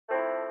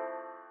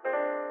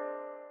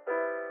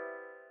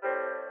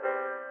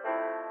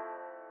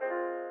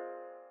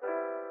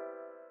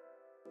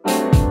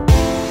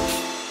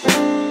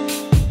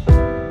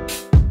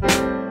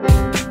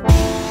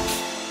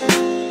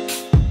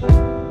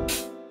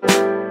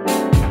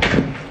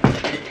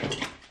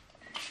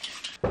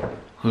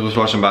I was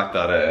watching back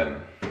that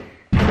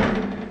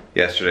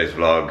yesterday's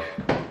vlog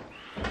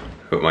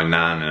with my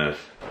nan in it,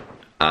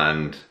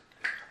 and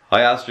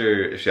I asked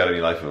her if she had any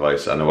life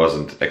advice, and I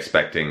wasn't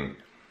expecting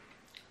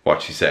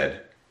what she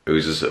said. It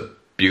was just a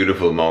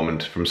beautiful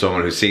moment from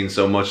someone who's seen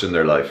so much in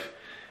their life,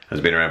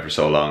 has been around for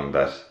so long,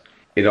 that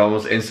it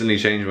almost instantly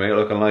changed my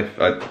outlook on life.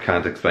 I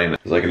can't explain it.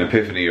 It's like an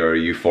epiphany or a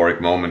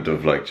euphoric moment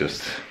of like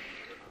just,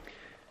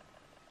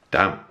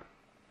 damn,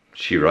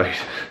 she right.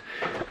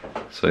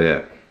 So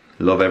yeah,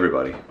 love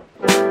everybody.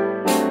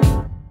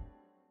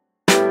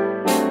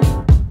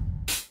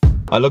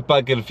 I look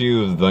back at a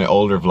few of my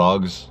older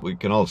vlogs. We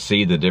can all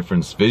see the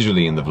difference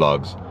visually in the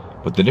vlogs,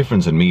 but the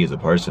difference in me as a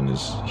person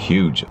is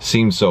huge. It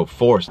seems so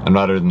forced, and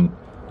rather than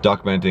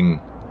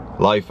documenting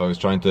life, I was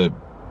trying to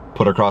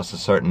put across a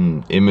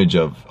certain image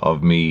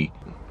of me.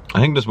 I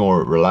think just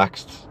more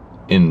relaxed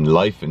in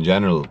life in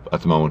general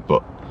at the moment,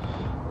 but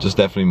just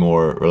definitely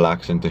more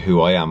relaxed into who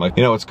I am.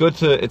 You know, it's good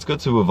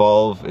to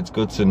evolve. It's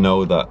good to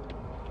know that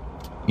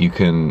you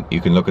can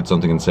look at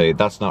something and say,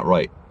 that's not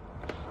right,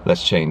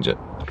 let's change it.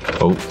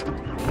 Oh,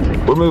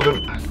 we're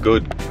moving.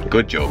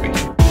 Good Joby.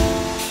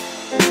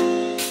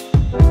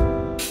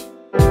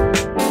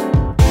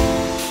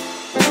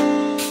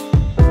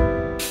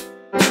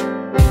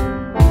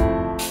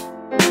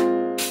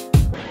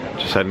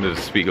 Just heading to the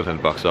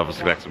Spiegeltent box office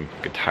to collect some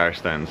guitar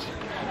stands.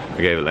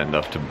 I gave a lend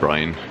off to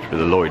Brian for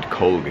the Lloyd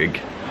Cole gig,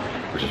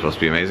 which is supposed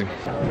to be amazing.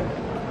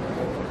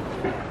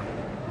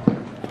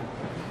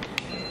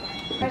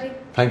 Ready?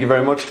 Thank you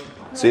very much.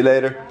 See you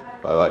later.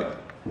 Bye bye.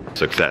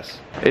 Success.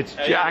 It's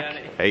Jack.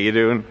 How you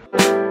doing?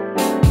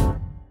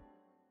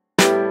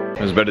 I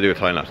was about to do a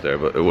time lapse there,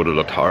 but it would have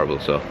looked horrible,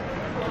 so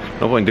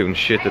no point doing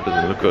shit that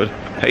doesn't look good.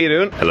 How you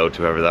doing? Hello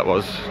to whoever that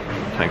was.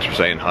 Thanks for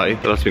saying hi.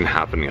 That's been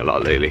happening a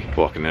lot lately.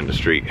 Walking down the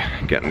street,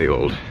 getting the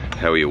old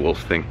how are you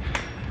wolf thing.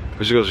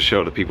 Which goes to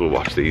show that people who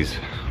watch these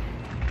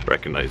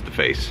recognise the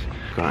face.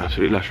 Gonna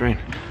absolutely lash rain.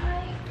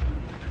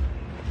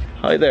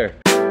 Hi there.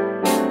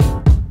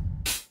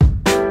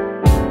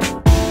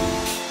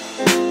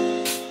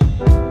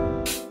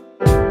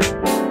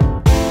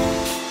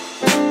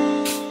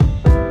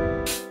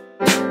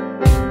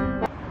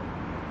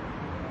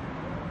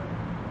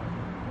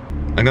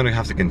 I'm gonna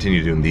have to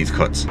continue doing these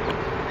cuts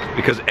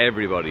because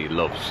everybody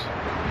loves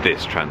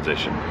this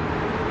transition.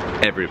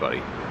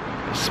 Everybody,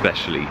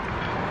 especially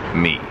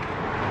me.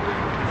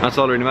 That's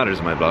all that really matters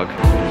in my vlog.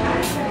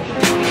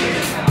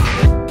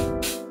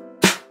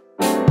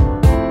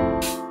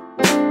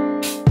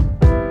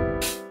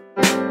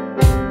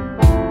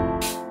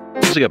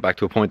 Just to get back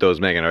to a point I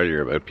was making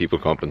earlier about people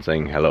coming up and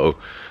saying hello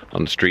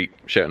on the street,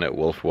 shouting out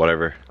wolf,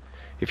 whatever.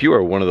 If you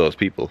are one of those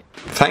people,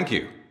 thank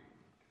you.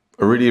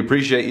 I really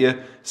appreciate you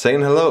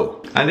saying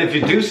hello. And if you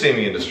do see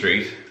me in the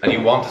street and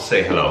you want to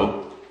say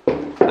hello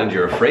and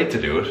you're afraid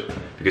to do it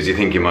because you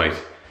think you might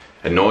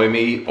annoy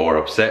me or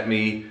upset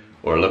me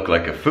or look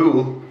like a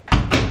fool,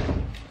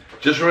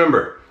 just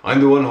remember,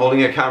 I'm the one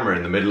holding a camera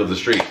in the middle of the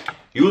street.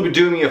 You will be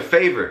doing me a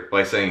favor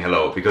by saying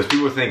hello, because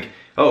people think,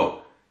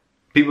 oh,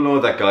 people know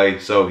that guy,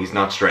 so he's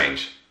not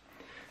strange.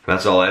 And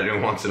that's all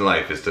everyone wants in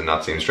life, is to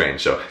not seem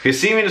strange. So if you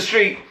see me in the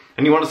street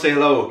and you want to say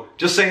hello,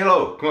 just say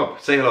hello. Come up,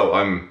 say hello.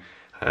 I'm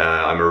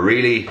a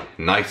really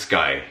nice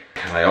guy.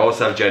 And I always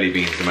have jelly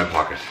beans in my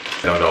pocket.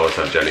 I don't always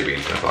have jelly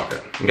beans in my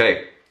pocket.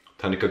 Okay,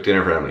 time to cook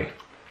dinner for Emily.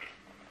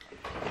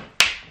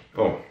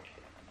 Oh,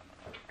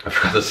 I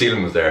forgot the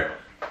ceiling was there.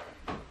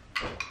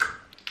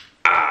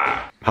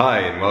 Ah. Hi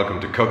and welcome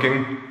to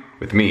Cooking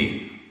with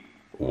me,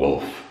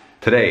 Wolf.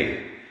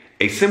 Today,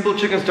 a simple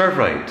chicken stir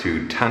fry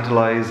to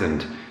tantalize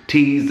and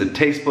tease the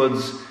taste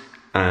buds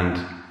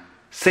and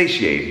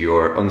satiate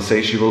your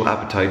unsatiable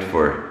appetite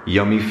for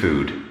yummy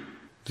food.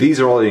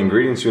 These are all the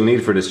ingredients you'll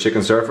need for this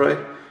chicken stir fry.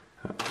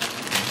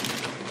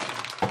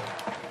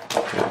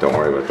 Yeah, don't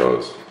worry about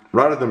those.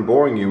 Rather than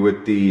boring you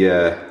with the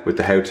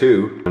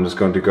how-to, I'm just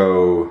going to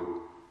go.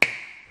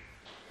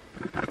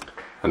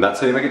 And that's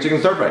how you make a chicken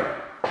stir fry.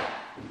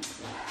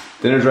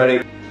 Dinner's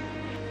ready.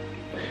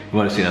 You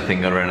want to see that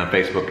thing going around on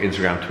Facebook,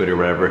 Instagram, Twitter,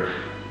 wherever.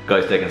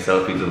 Guys taking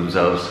selfies of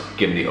themselves,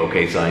 giving the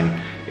okay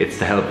sign. It's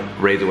to help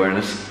raise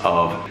awareness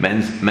of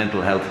men's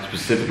mental health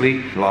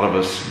specifically. A lot of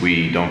us,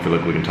 we don't feel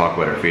like we can talk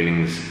about our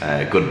feelings,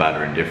 good, bad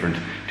or indifferent,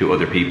 to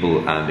other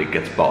people, and it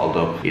gets bottled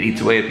up. It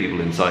eats away at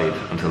people inside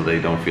until they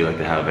don't feel like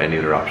they have any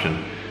other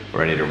option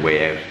or any other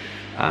way out.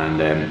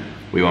 And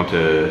we want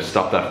to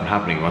stop that from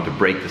happening. We want to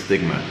break the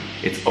stigma.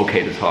 It's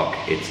okay to talk.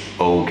 It's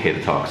okay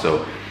to talk.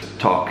 So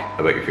talk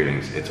about your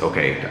feelings. It's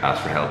okay to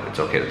ask for help. It's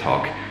okay to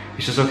talk.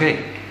 It's just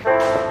okay.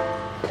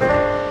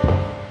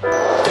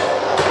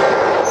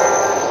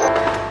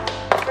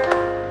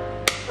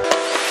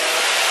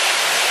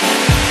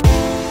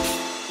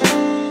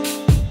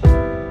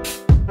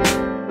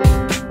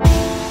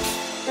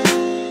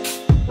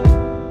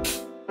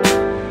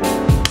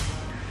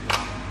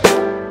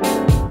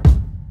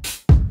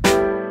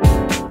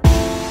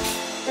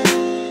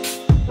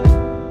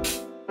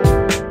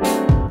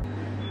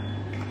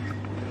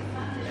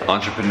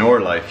 Entrepreneur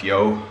life,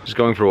 yo. Just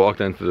going for a walk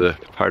down to the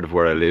part of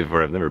where I live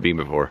where I've never been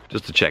before,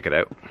 just to check it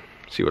out.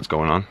 see what's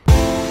going on.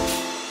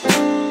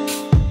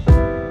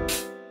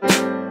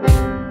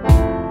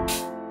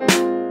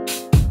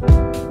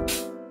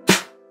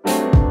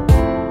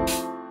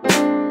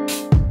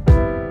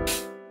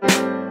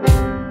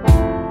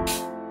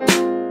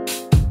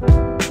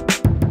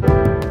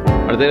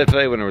 On a day like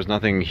today when there was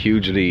nothing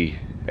hugely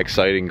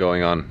exciting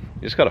going on,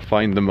 you just gotta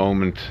find the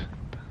moment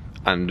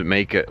and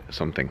make it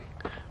something.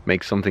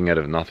 Make something out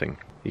of nothing.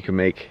 You can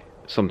make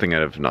something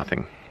out of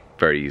nothing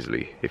very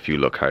easily if you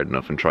look hard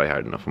enough and try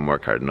hard enough and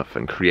work hard enough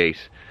and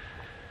create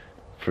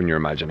from your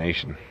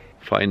imagination.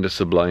 Find the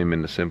sublime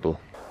in the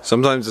simple.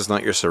 Sometimes it's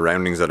not your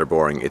surroundings that are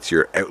boring, it's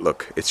your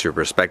outlook, it's your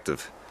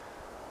perspective.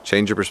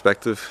 Change your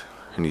perspective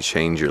and you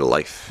change your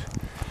life.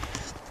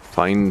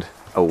 Find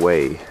a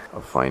way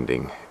of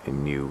finding a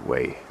new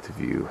way to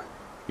view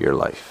your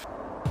life.